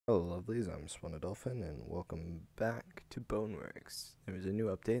Hello lovelies, I'm SwanADolphin and welcome back to Boneworks. There's a new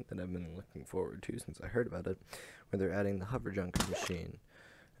update that I've been looking forward to since I heard about it, where they're adding the hover junker machine.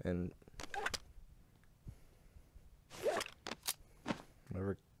 And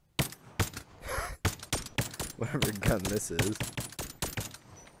whatever gun this is.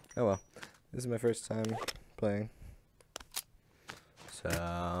 Oh well, this is my first time playing.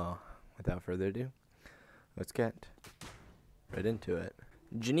 So without further ado, let's get right into it.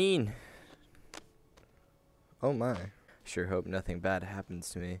 Janine! Oh my. Sure hope nothing bad happens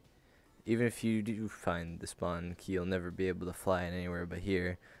to me. Even if you do find the spawn key, you'll never be able to fly it anywhere but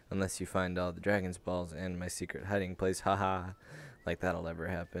here, unless you find all the dragon's balls and my secret hiding place. Haha. Like that'll ever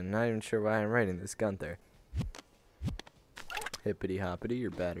happen. Not even sure why I'm writing this, Gunther. Hippity hoppity,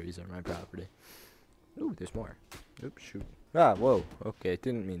 your batteries are my property. Ooh, there's more. Oops, shoot. Ah, whoa. Okay,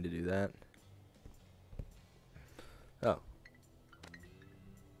 didn't mean to do that. Oh.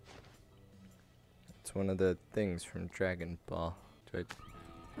 It's one of the things from Dragon Ball.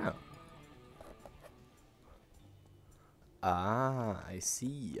 Oh. Ah, I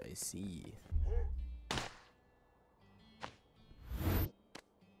see, I see.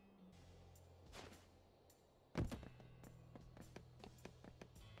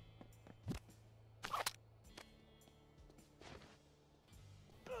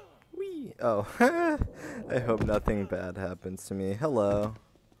 Whee! Oh, I hope nothing bad happens to me. Hello.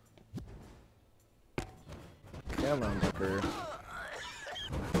 Come on, Booker.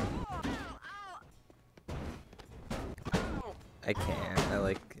 I can't. I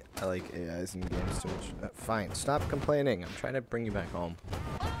like AIs in games too much. Fine, stop complaining. I'm trying to bring you back home.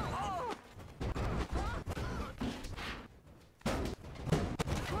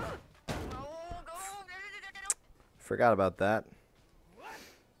 Forgot about that.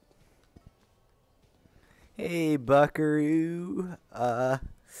 Hey, Buckaroo.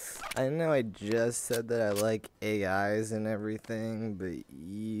 I know I just said that I like AIs and everything, but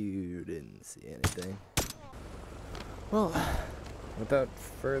you didn't see anything. Well, without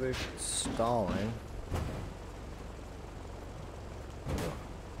further stalling.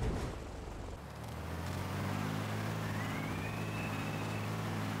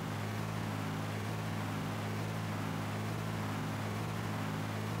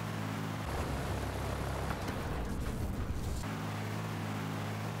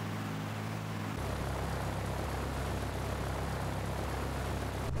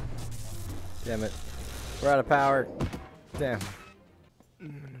 Damn it. We're out of power. Damn. I'm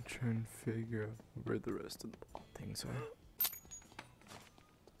gonna try and figure out where the rest of the ball things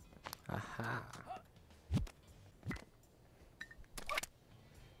are. Aha.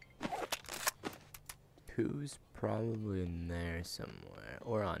 Who's probably in there somewhere?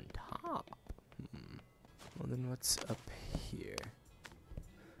 Or on top? Well then what's up here?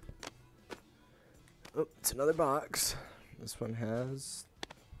 Oh, it's another box. This one has...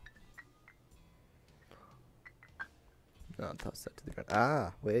 I'll toss that to the ground.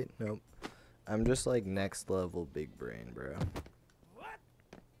 Ah, wait, nope. I'm just like next level big brain, bro. What?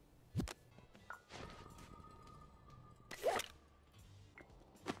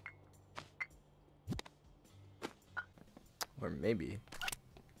 Or maybe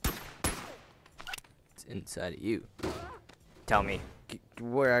it's inside of you. Tell me,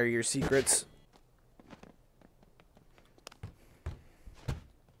 where are your secrets?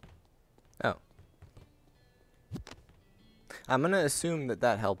 Oh. I'm gonna assume that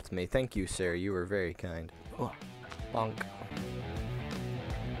that helped me. Thank you, sir. You were very kind. Oh, bonk.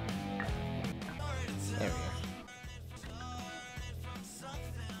 There we go.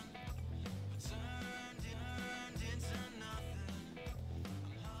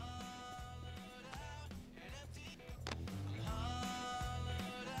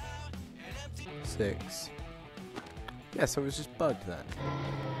 Six. Yes, I was just bugged then.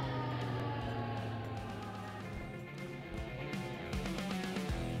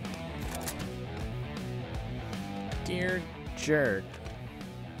 Dear jerk.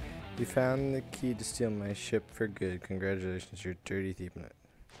 You found the key to steal my ship for good. Congratulations, you're dirty thief.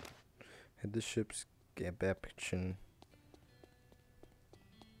 Hid the ship's gabaption.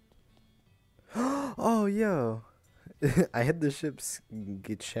 Oh, yo. I hid the ship's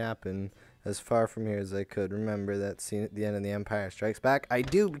gachapin as far from here as I could. Remember that scene at the end of The Empire Strikes Back? I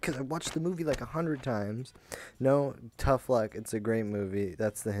do, because I watched the movie like 100 times. No, tough luck. It's a great movie.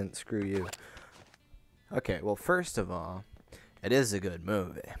 That's the hint. Screw you. Okay, well, first of all, it is a good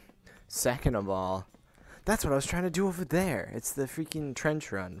movie. Second of all, that's what I was trying to do over there. It's the freaking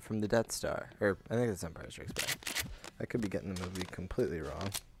trench run from the Death Star. Or, I think it's Empire Strikes Back. I could be getting the movie completely wrong.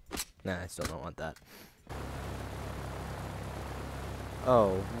 Nah, I still don't want that.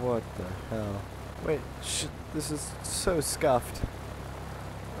 Oh, what the hell? Wait, this is so scuffed.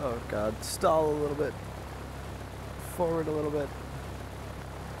 Oh god, stall a little bit. Forward a little bit.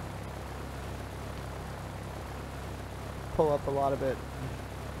 Pull up a lot of it.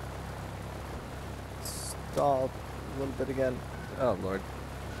 Stall a little bit again. Oh lord.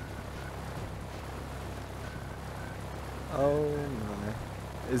 Oh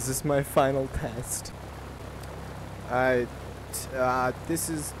my. Is this my final test? This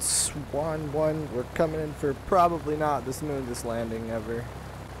is Swan 1. We're coming in for probably not the smoothest landing ever.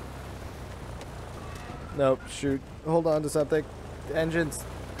 Nope, shoot. Hold on to something. Engines.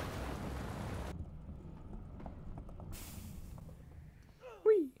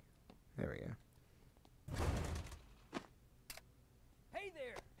 Whee! There we go. Hey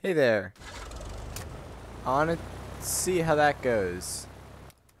there! Hey there. I wanna see how that goes.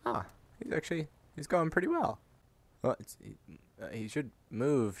 Ah, he's going pretty well. Well, he should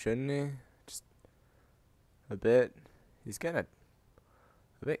move, shouldn't he? Just a bit. He's getting a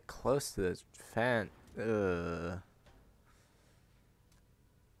bit close to this fan.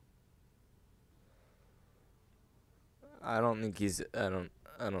 I don't think he's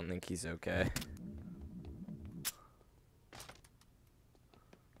okay.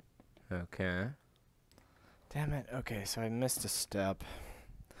 Okay. Damn it. Okay, so I missed a step.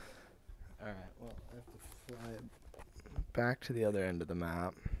 Alright, well, I have to fly back to the other end of the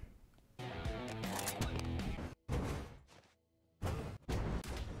map.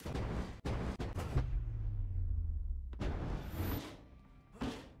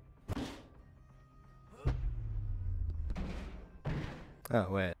 Oh,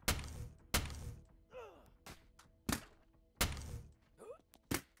 wait.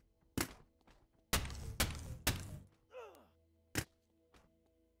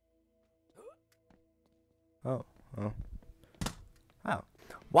 Oh.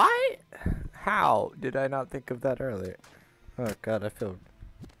 Why? How did I not think of that earlier? Oh god, I feel...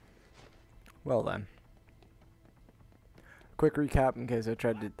 Well then. Quick recap in case I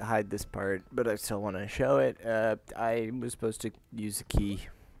tried to hide this part, but I still want to show it. I was supposed to use a key.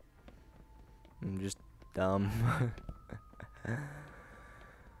 I'm just dumb.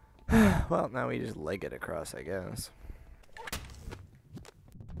 Well, now we just leg it across, I guess.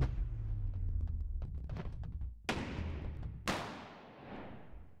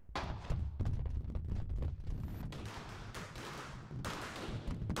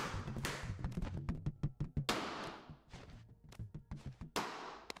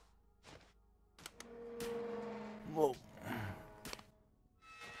 Whoa.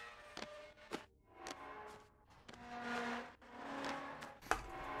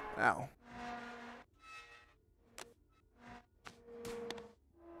 Ow.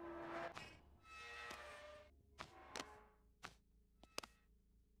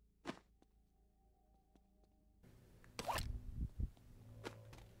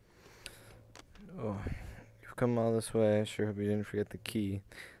 Oh, you've come all this way. I sure hope you didn't forget the key.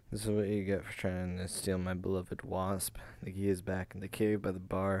 This is what you get for trying to steal my beloved wasp. The key is back in the cave by the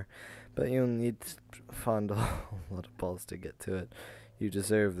bar, but you'll need to fondle a lot of balls to get to it. You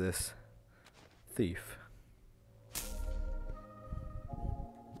deserve this, thief.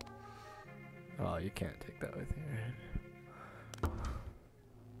 Oh, you can't take that with you, right?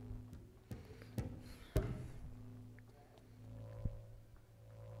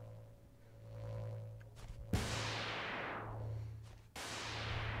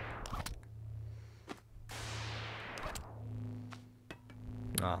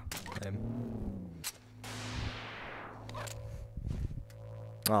 Ah, lame.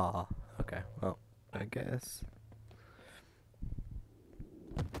 Ah, okay, well, I guess.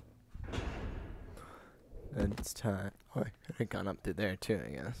 It's time. Oh, I could have gone up to there too, I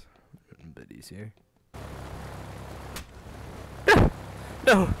guess. A bit easier.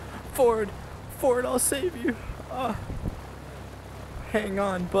 No! Ford! Ford, I'll save you! Hang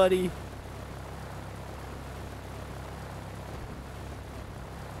on, buddy.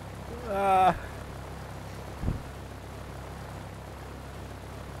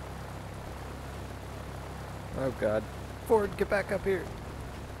 Oh god. Ford, get back up here.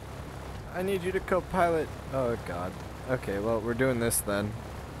 I need you to co-pilot. Oh god. Okay, well, we're doing this then.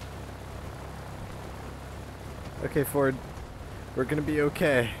 Okay, Ford. We're gonna be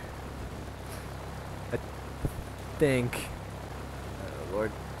okay. I think. Oh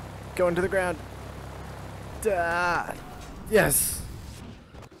lord. Going to the ground. Yes!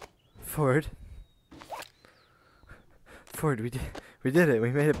 Ford. Ford, we did it. We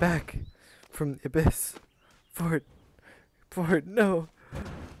made it back from the abyss. Ford, no.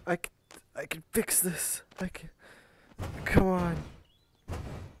 I can fix this. Come on.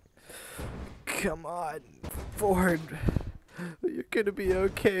 Come on, Ford. You're gonna be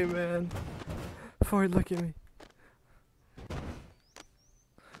okay, man. Ford, look at me.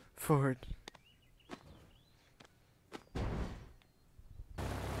 Ford.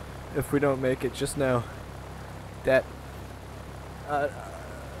 If we don't make it, just know that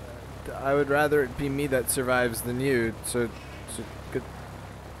I would rather it be me that survives than you. So good.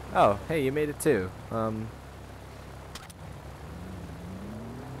 Oh, hey, you made it too.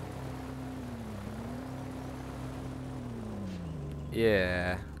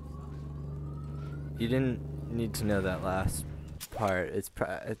 Yeah. You didn't need to know that last part.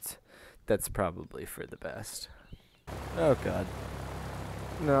 That's probably for the best. Oh god.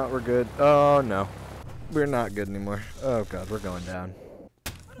 No, we're good. Oh no. We're not good anymore. Oh god, we're going down.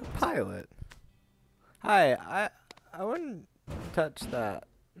 Pilot. Hi, I wouldn't touch that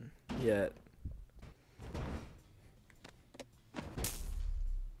yet.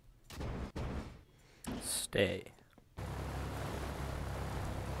 Stay.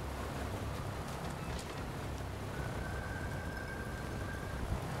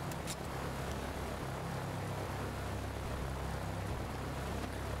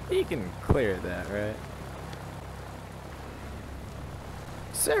 You can clear that, right?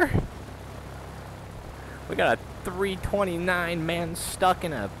 Sir! We got a 329 man stuck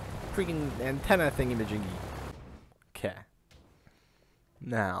in a freaking antenna thingy-majiggy. Okay.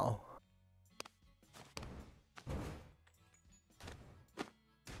 Now.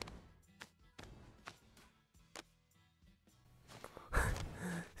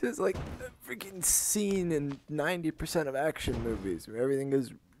 This is like a freaking scene in 90% of action movies where everything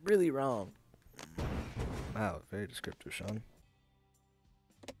goes really wrong. Wow, very descriptive, Sean.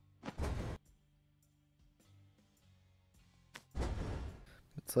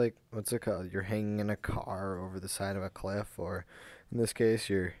 It's like, what's it called? You're hanging in a car over the side of a cliff, or in this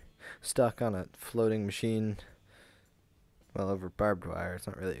case, you're stuck on a floating machine, well, over barbed wire. It's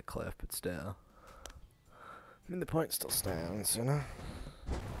not really a cliff, but still. I mean, the point still stands, you know?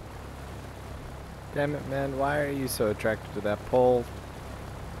 Damn it, man, why are you so attracted to that pole?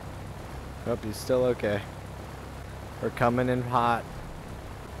 Hope he's still okay. We're coming in hot.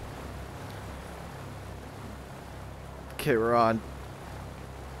 Okay, we're on.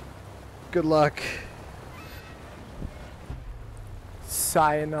 Good luck.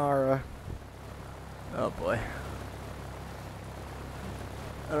 Sayonara. Oh boy.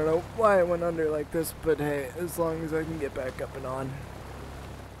 I don't know why I went under like this, but hey, as long as I can get back up and on.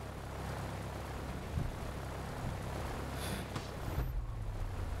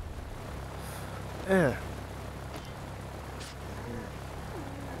 Yeah.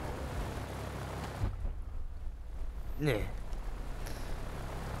 Nah.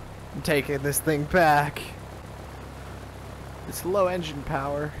 I'm taking this thing back. It's low engine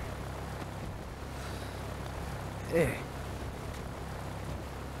power.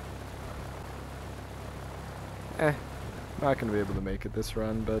 Not gonna be able to make it this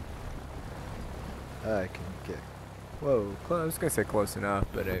run, but I can get. Whoa, I was gonna say close enough,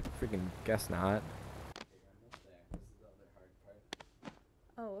 but I freaking guess not.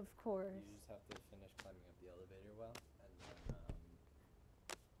 Oh, of course. You just have to finish climbing up the elevator well, and then,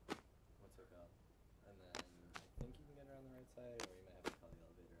 what's it called? And then I think you can get around the right side, or you might have to call the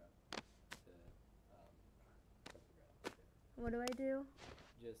elevator up to, up the ground. What do I do?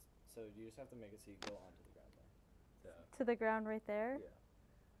 So you just have to make it so you go onto the ground there. So. To the ground right there? Yeah.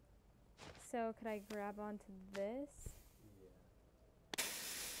 So could I grab onto this?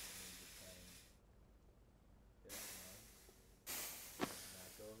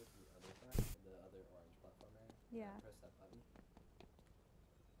 Go over to the other side, the other orange platform area. Yeah. Press that button.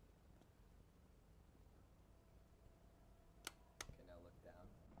 Okay, now look down.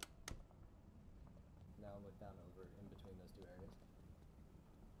 Now look down over in between those two areas.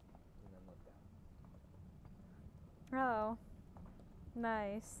 And then look down. Oh.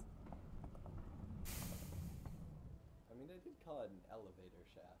 Nice. I mean, I did call it an elevator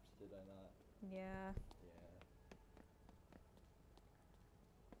shaft, did I not? Yeah.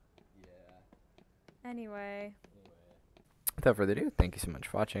 Anyway. Without further ado, thank you so much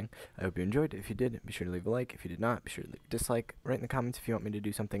for watching. I hope you enjoyed. If you did, be sure to leave a like. If you did not, be sure to leave a dislike. Write in the comments if you want me to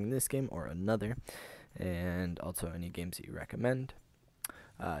do something in this game or another. And also any games that you recommend.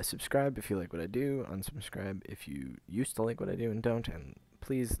 Subscribe if you like what I do. Unsubscribe if you used to like what I do and don't. And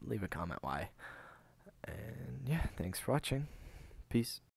please leave a comment why. And yeah, thanks for watching. Peace.